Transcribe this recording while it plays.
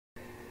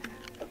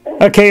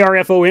A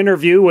KRFO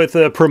interview with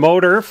the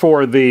promoter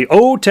for the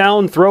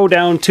O-Town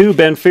Throwdown 2,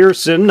 Ben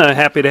Pherson.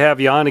 Happy to have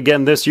you on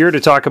again this year to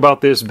talk about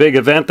this big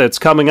event that's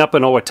coming up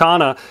in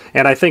Owatonna.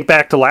 And I think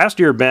back to last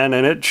year, Ben,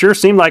 and it sure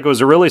seemed like it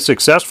was a really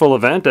successful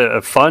event,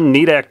 a fun,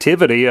 neat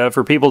activity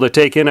for people to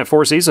take in at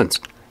Four Seasons.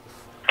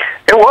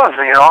 It was,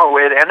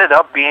 it ended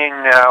up being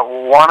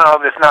one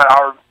of, if not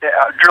our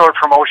Driller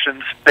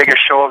Promotions'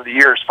 biggest show of the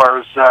year as far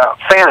as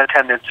fan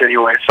attendance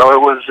anyway. So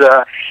it was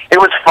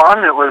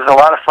fun. It was a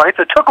lot of fights.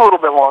 It took a little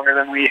bit longer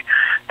than we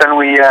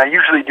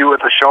usually do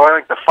with the show. I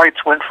think the fights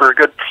went for a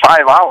good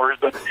 5 hours,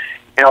 but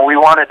we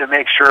wanted to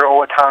make sure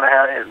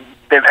Owatonna's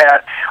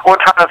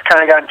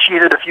kind of gotten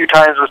cheated a few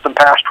times with some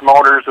past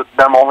promoters, with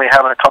them only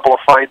having a couple of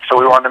fights. So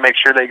we wanted to make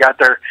sure they got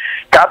their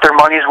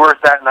money's worth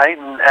that night,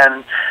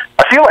 and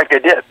I feel like they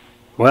did.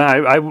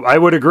 Well, I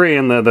would agree,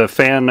 and the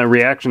fan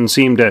reaction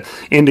seemed to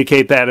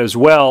indicate that as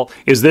well.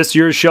 Is this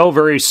year's show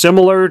very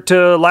similar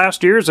to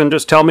last year's? And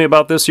just tell me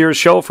about this year's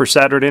show for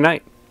Saturday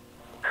night.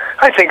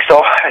 I think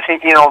so. I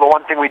think, the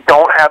one thing we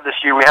don't have this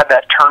year, we had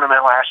that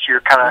tournament last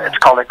year, it's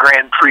called a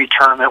Grand Prix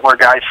tournament where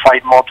guys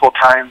fight multiple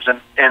times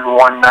in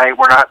one night.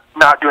 We're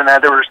not doing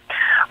that.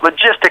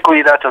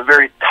 Logistically, that's a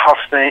very tough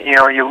thing.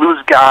 You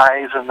lose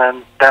guys, and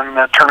then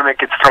the tournament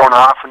gets thrown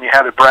off, and you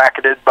have it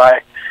bracketed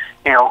by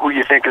who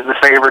you think is the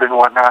favorite and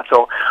whatnot.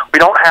 So we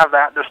don't have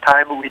that this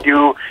time, but we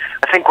do.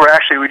 I think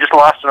we just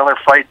lost another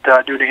fight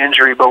due to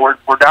injury, but we're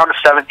down to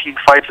 17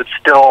 fights. It's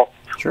still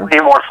way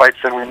more fights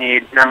than we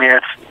need. I mean,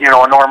 it's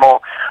a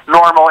normal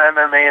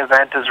MMA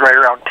event is right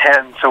around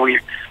 10. So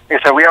like I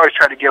said, we always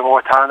try to give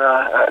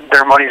Owatonna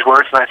their money's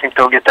worth, and I think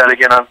they'll get that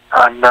again on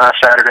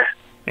Saturday.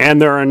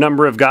 And there are a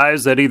number of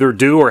guys that either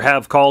do or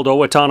have called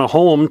Owatonna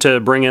home to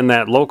bring in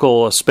that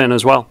local spin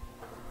as well.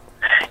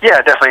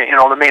 Yeah, definitely.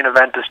 The main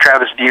event is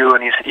Travis View,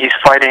 and he's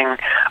fighting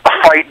a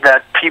fight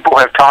that people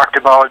have talked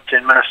about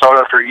in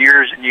Minnesota for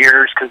years and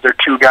years because they're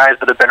two guys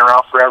that have been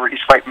around forever. He's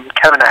fighting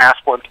Kevin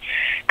Asplund,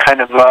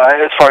 kind of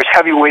as far as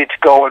heavyweights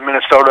go in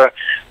Minnesota,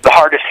 the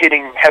hardest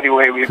hitting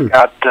heavyweight we've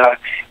got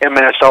in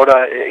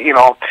Minnesota.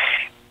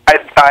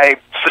 I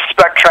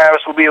suspect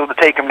Travis will be able to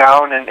take him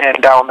down,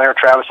 and down there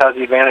Travis has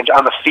the advantage.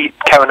 On the feet,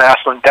 Kevin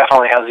Asplund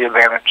definitely has the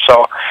advantage.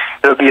 So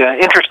it'll be an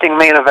interesting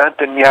main event,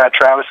 and yeah,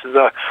 Travis is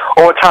a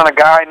Owatonna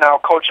guy now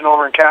coaching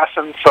over in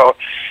Casson, so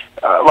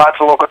lots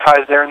of local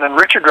ties there. And then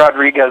Richard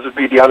Rodriguez would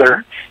be the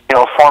other,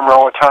 former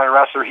Owatonna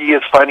wrestler. He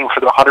is fighting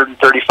for the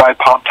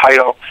 135-pound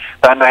title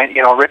that night.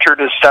 Richard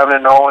is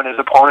 7-0, and his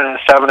opponent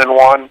is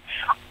 7-1.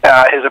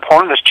 His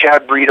opponent is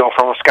Chad Brito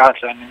from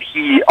Wisconsin.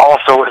 He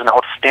also is an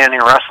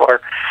outstanding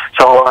wrestler.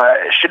 So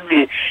it'll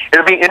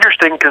be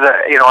interesting because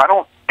I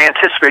don't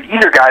anticipate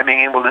either guy being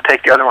able to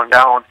take the other one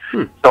down.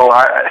 So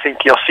I think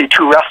you'll see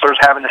two wrestlers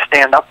having to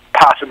stand up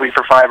possibly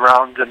for 5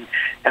 rounds,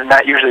 and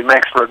that usually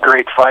makes for a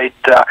great fight.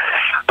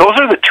 Those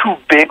are the two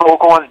big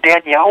local ones.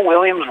 Danielle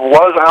Williams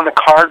was on the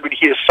card, but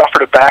he has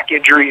suffered a back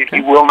injury, and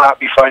he will not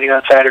be fighting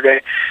on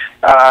Saturday.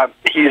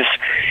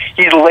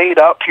 He's laid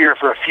up here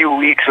for a few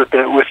weeks with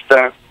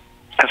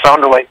it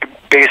sounded like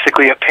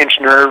basically a pinched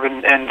nerve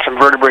and some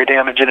vertebrae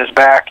damage in his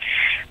back.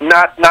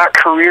 Not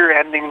career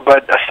ending,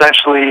 but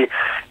essentially,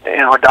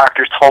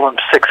 doctors told him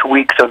 6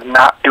 weeks of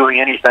not doing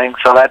anything.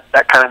 So that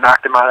kind of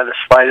knocked him out of this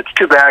fight. It's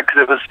too bad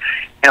because it was,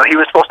 he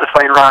was supposed to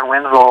fight Ron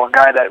Winslow, a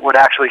guy that would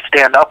actually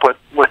stand up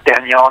with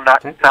Danielle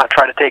and not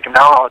try to take him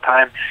down all the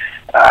time.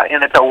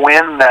 And it's a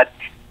win that,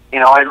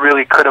 I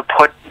really could have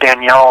put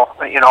Danielle,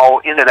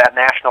 into that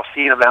national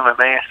scene of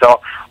MMA. So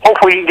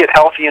hopefully he can get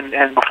healthy,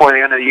 and before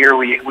the end of the year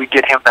we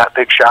get him that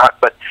big shot.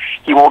 But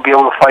he won't be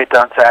able to fight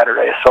on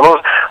Saturday. So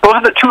those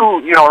are the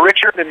two,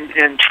 Richard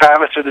and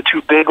Travis are the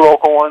two big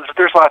local ones. But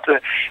there's lots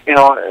of,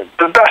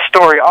 the best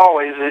story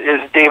always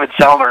is David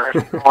Sellner.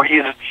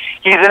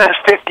 He's in his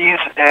 50s,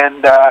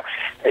 and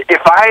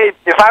if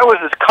I was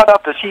as cut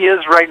up as he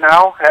is right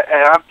now,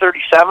 and I'm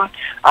 37,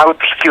 I would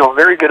feel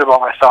very good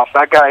about myself.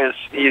 That guy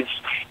he's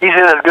in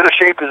as good a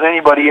shape as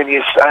anybody, and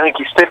I think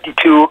he's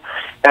 52,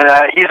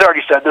 and he's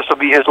already said this will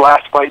be his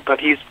last fight, but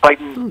he's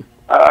fighting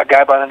a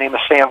guy by the name of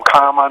Sam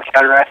Comm on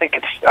Saturday. I think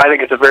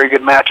it's a very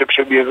good matchup.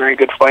 Should be a very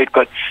good fight,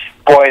 but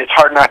boy, it's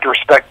hard not to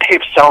respect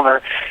Dave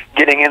Sellner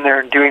getting in there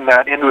and doing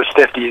that into his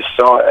 50s.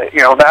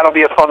 So that'll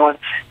be a fun one.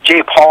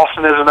 Jay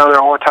Paulson is another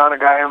Owatonna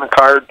guy on the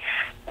card.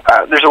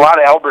 There's a lot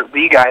of Albert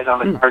Lee guys on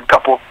the card, a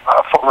couple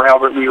former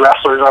Albert Lee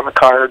wrestlers on the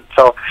card.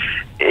 So,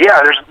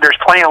 yeah, there's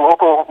plenty of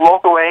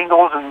local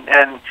angles,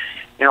 and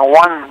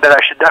one that I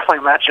should definitely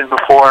mention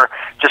before,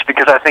 just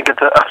because I think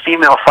it's a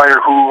female fighter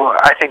who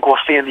I think we'll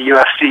see in the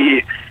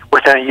UFC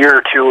within a year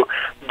or two.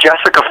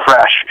 Jessica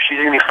Fresh, she's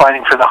going to be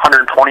fighting for the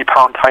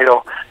 120-pound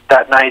title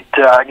that night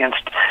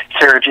against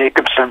Sarah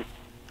Jacobson.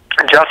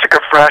 Jessica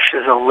Fresh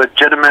is a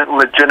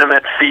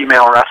legitimate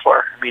female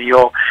wrestler. I mean,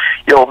 you'll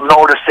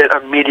notice it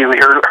immediately.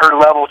 Her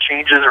level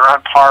changes are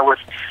on par with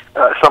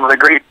some of the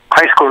great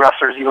high school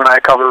wrestlers you and I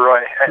cover,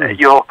 Roy.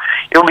 You'll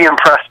be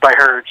impressed by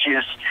her.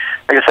 She's,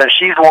 like I said,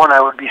 she's one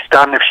I would be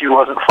stunned if she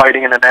wasn't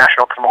fighting in a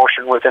national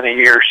promotion within a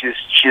year.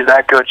 She's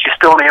that good. She's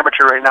still an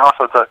amateur right now,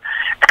 so it's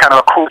kind of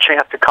a cool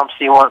chance to come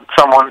see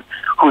someone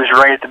who's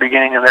right at the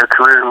beginning of their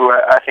career, who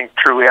I think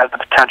truly has the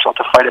potential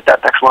to fight at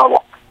that next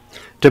level.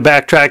 To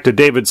backtrack to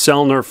David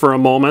Sellner for a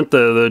moment,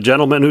 the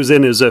gentleman who's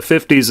in his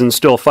 50s and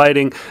still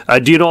fighting,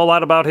 do you know a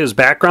lot about his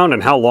background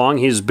and how long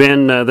he's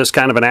been this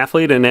kind of an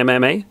athlete in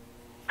MMA?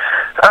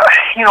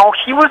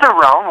 He was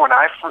around when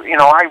I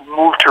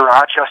moved to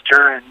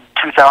Rochester in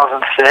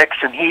 2006,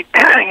 and he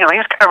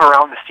was kind of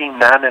around the scene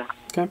then, and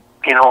okay.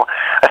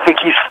 I think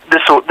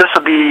this will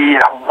be,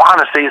 I want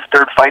to say, his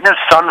third fight, and his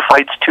son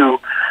fights too.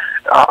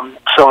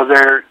 So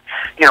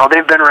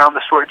they've been around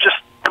the sport. Just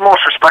the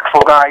most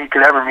respectful guy you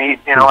could ever meet.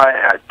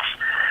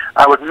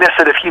 I would miss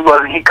it if he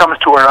wasn't. He comes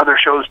to our other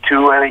shows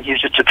too. I think he's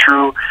just a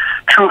true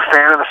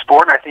fan of the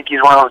sport, and I think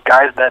he's one of those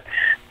guys that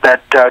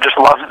just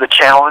loves the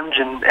challenge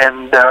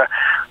and the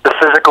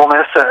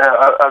physicalness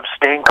of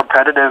staying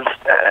competitive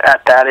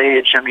at that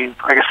age. I mean,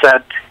 like I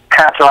said,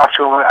 hats off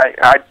to him.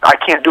 I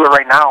can't do it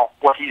right now,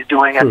 what he's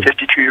doing at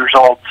 52 years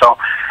old. So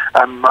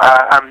I'm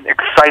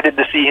excited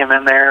to see him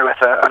in there with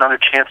another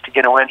chance to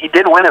get a win. He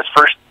did win his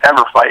first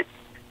ever fight.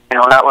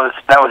 That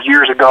was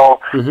years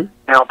ago. Mm-hmm.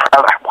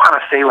 Probably, I want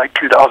to say like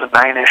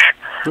 2009-ish.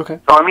 Okay.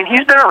 So I mean,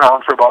 he's been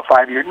around for about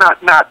 5 years, not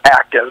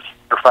active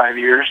for 5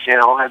 years.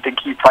 I think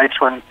he fights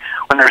when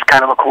there's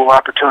kind of a cool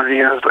opportunity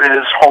in his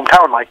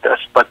hometown like this.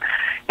 But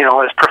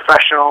as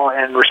professional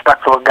and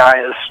respectful a guy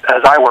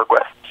as I work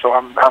with, so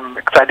I'm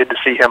excited to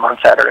see him on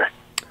Saturday.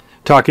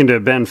 Talking to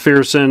Ben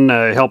Pherson,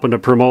 helping to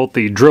promote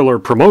the Driller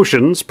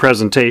Promotions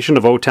presentation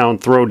of O-Town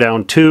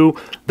Throwdown 2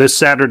 this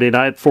Saturday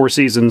night, Four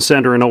Seasons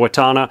Center in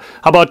Owatonna.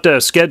 How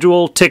about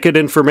schedule, ticket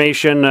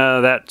information,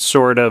 that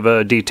sort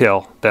of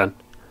detail, Ben?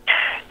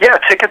 Yeah,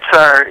 tickets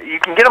you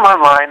can get them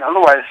online.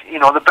 Otherwise,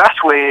 the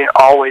best way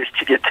always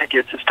to get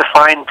tickets is to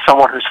find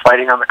someone who's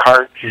fighting on the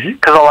card.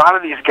 Because a lot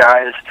of these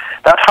guys,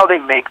 that's how they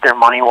make their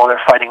money while they're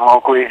fighting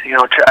locally.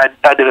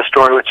 I did a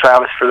story with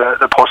Travis for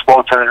the Post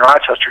Bulletin in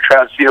Rochester,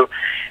 Travis View,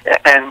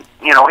 and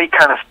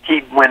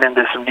he went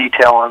into some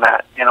detail on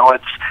that.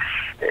 It's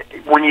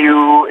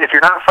if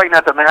you're not fighting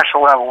at the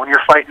national level, when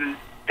you're fighting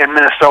in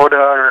Minnesota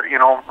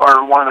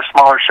or one of the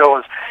smaller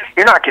shows,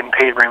 you're not getting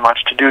paid very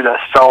much to do this.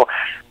 So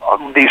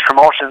these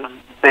promotions,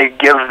 they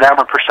give them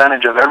a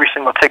percentage of every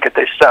single ticket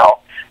they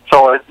sell.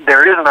 So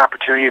there is an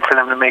opportunity for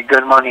them to make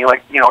good money.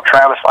 Like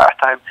Travis last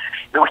time,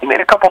 he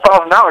made a couple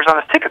 $1,000s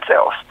on his ticket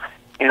sales.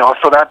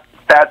 So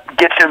that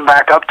gets him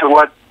back up to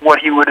what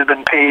he would have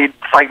been paid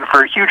fighting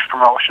for a huge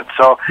promotion.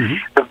 So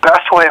the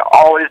best way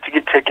always to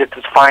get tickets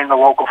is find the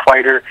local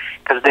fighter,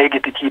 because they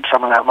get to keep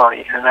some of that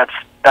money, and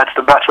that's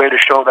the best way to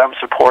show them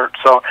support.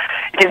 So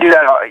you can do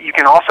that. You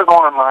can also go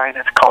online.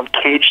 It's called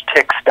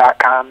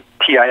cagetix.com,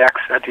 T-I-X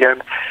at the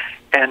end,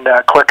 and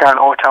click on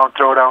O-Town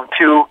Throwdown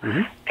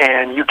 2,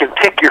 and you can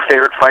pick your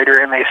favorite fighter,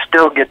 and they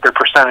still get their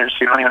percentage, so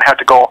you don't even have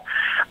to go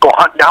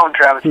hunt down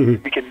Travis. You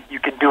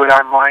can do it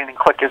online and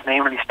click his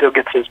name, and he still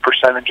gets his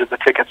percentage of the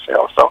ticket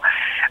sales. So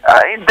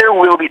there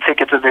will be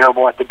tickets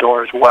available at the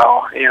door as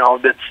well.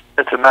 It's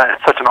such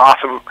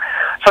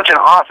an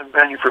awesome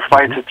venue for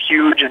fights. It's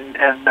huge,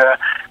 and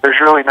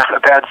there's really not a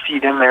bad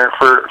seat in there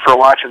for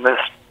watching this.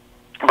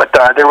 But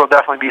there will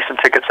definitely be some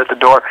tickets at the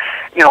door.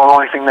 The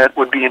only thing that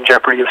would be in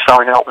jeopardy of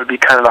selling out would be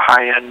kind of the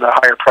high-end, the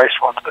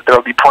higher-priced ones. But there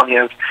will be plenty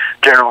of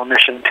general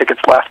admission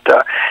tickets left.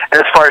 And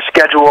as far as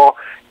schedule,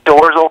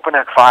 doors open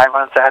at 5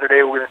 on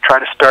Saturday. We're going to try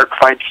to start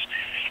fights.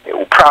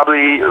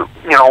 Probably,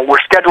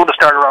 we're scheduled to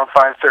start around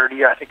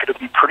 5:30. I think it'll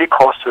be pretty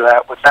close to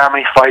that. With that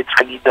many fights,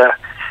 we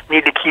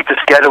need to keep the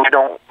schedule.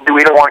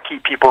 We don't want to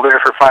keep people there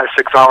for 5-6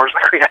 hours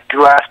like we had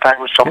to last time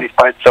with so many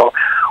fights. So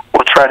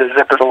we'll try to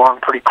zip it along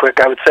pretty quick.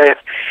 I would say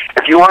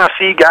if you want to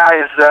see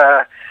guys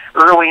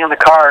early in the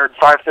card,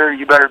 5:30,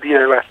 you better be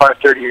there by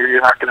 5:30, or you're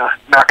not gonna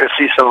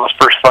see some of those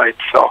first fights.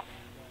 So.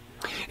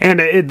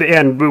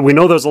 And we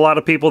know there's a lot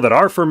of people that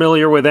are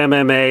familiar with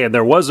MMA, and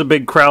there was a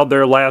big crowd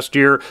there last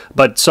year,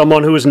 but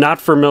someone who is not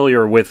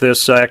familiar with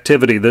this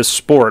activity, this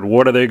sport,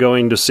 what are they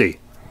going to see?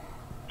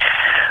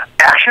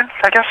 Action,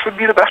 I guess, would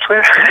be the best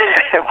way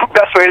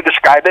to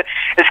describe it.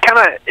 It's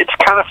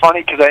kind of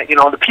funny because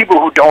the people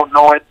who don't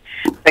know it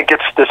think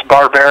it's this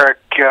barbaric,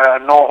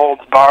 no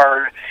holds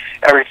barred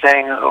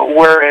everything,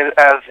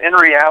 whereas in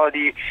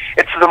reality,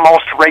 it's the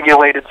most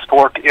regulated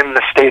sport in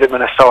the state of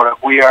Minnesota.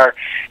 We are,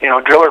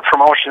 Driller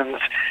Promotions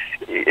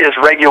is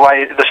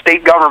regulated. The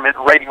state government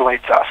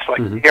regulates us.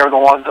 They're the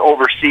ones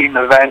overseeing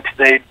the event.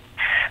 They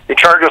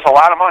charge us a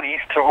lot of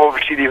money to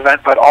oversee the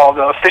event, but all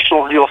the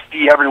officials you'll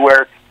see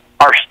everywhere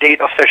are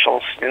state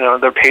officials.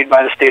 They're paid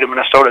by the state of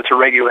Minnesota to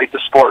regulate the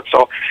sport.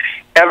 So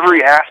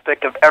every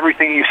aspect of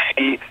everything you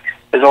see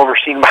is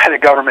overseen by the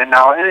government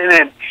now,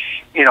 and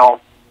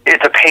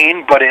it's a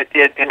pain, but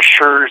it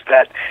ensures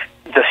that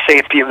the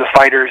safety of the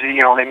fighters.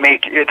 You know,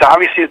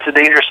 it's a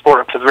dangerous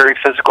sport. It's a very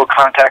physical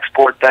contact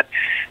sport that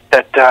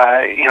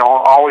you know,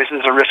 always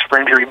is a risk for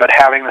injury, but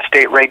having the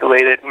state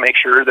regulate it and make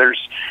sure there's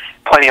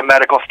plenty of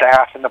medical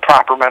staff and the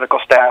proper medical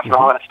staff and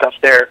all that stuff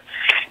there.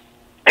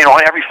 You know,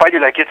 every fighter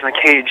that gets in the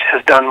cage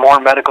has done more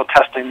medical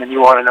testing than you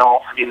want to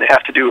know. I mean, they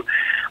have to do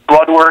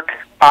blood work,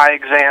 eye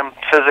exam,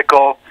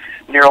 physical,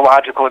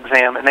 neurological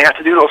exam, and they have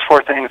to do those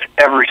 4 things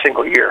every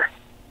single year.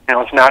 You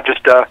know, it's not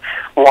just a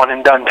one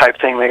and done type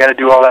thing. They got to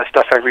do all that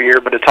stuff every year,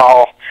 but it's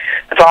all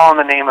in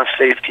the name of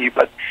safety.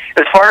 But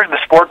as far as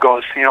the sport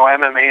goes, you know,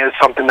 MMA is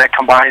something that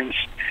combines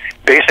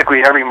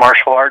basically every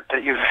martial art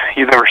that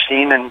you've ever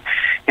seen, and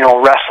you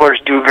know, wrestlers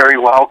do very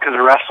well because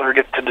the wrestler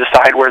gets to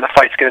decide where the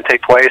fight's going to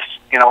take place.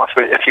 You know,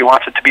 if he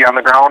wants it to be on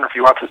the ground or if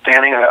he wants it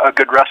standing, a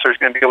good wrestler is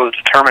going to be able to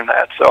determine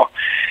that. So,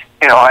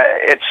 you know,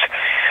 it's,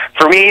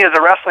 for me as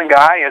a wrestling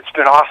guy, it's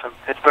been awesome.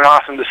 It's been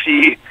awesome to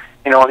see,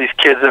 you know, these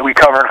kids that we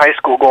cover in high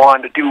school go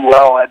on to do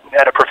well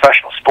at a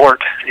professional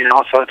sport. You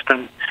know, so it's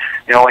been,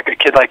 you know, like a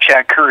kid like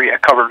Chad Curry I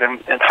covered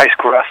in high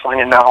school wrestling,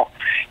 and now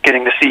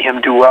getting to see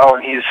him do well.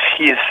 And he's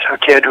a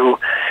kid who,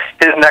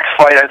 his next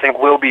fight I think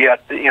will be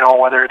at, you know,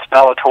 whether it's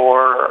Bellator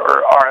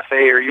or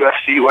RFA or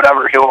UFC,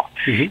 whatever,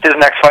 his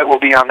next fight will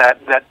be on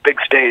that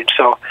big stage.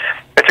 So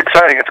it's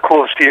exciting. It's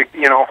cool to see,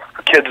 you know,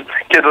 kids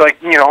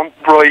like, you know,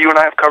 Roy, you and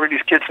I have covered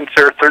these kids since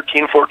they're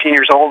 13, 14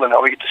 years old, and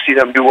now we get to see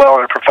them do well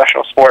in a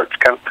professional sport. It's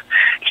kind of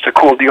just a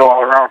cool deal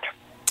all around.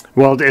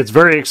 Well, it's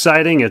very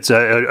exciting. It's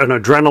an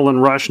adrenaline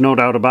rush, no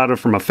doubt about it,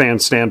 from a fan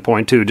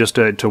standpoint, too, just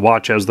to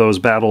watch as those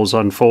battles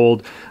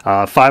unfold.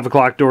 5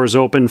 o'clock doors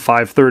open,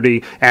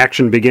 5:30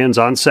 action begins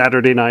on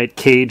Saturday night.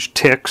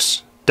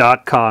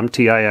 CageTix.com,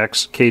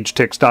 T-I-X,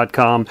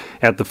 CageTix.com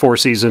at the Four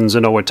Seasons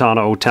in Owatonna,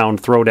 O-Town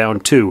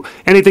Throwdown 2.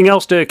 Anything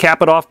else to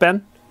cap it off,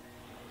 Ben?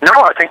 No,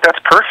 I think that's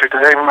perfect.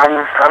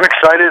 I'm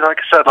excited. Like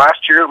I said,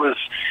 last year it was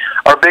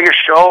our biggest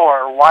show,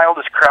 our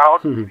wildest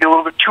crowd. Maybe a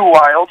little bit too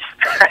wild.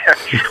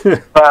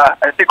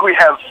 I think we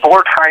have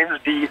 4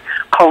 times the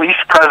police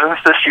presence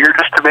this year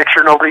just to make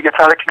sure nobody gets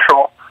out of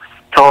control.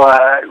 So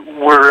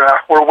we're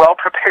well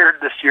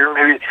prepared this year.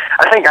 Maybe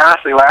I think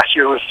honestly last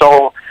year was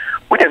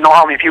we didn't know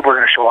how many people were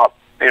going to show up.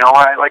 You know,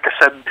 like I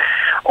said,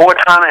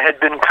 Owatonna had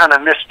been kind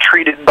of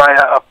mistreated by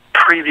a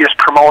previous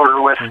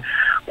promoter with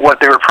what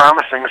they were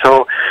promising.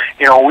 So,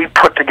 you know, we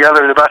put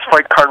together the best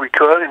fight card we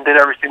could and did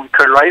everything we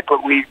could right, but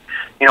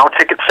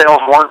ticket sales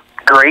weren't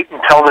great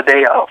until the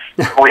day of.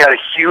 We had a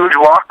huge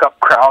walk-up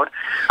crowd.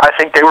 I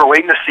think they were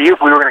waiting to see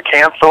if we were going to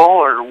cancel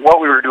or what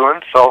we were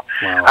doing, so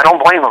wow. I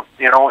don't blame them,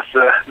 you know, with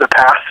the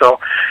past. So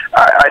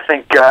I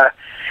think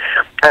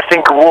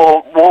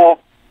we'll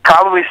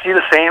probably see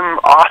the same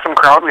awesome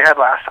crowd we had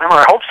last time, or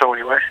I hope so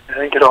anyway. I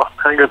think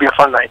it'll be a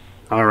fun night.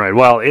 All right.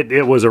 Well,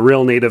 it was a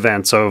real neat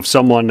event. So if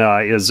someone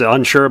is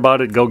unsure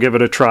about it, go give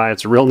it a try.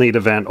 It's a real neat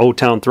event.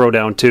 O-Town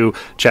Throwdown 2.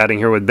 Chatting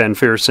here with Ben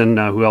Pherson,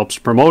 who helps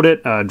promote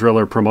it.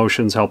 Driller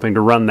Promotions helping to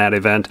run that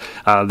event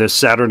this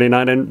Saturday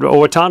night in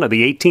Owatonna,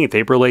 the 18th,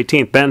 April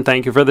 18th. Ben,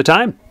 thank you for the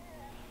time.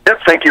 Yep.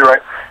 Thank you, Roy.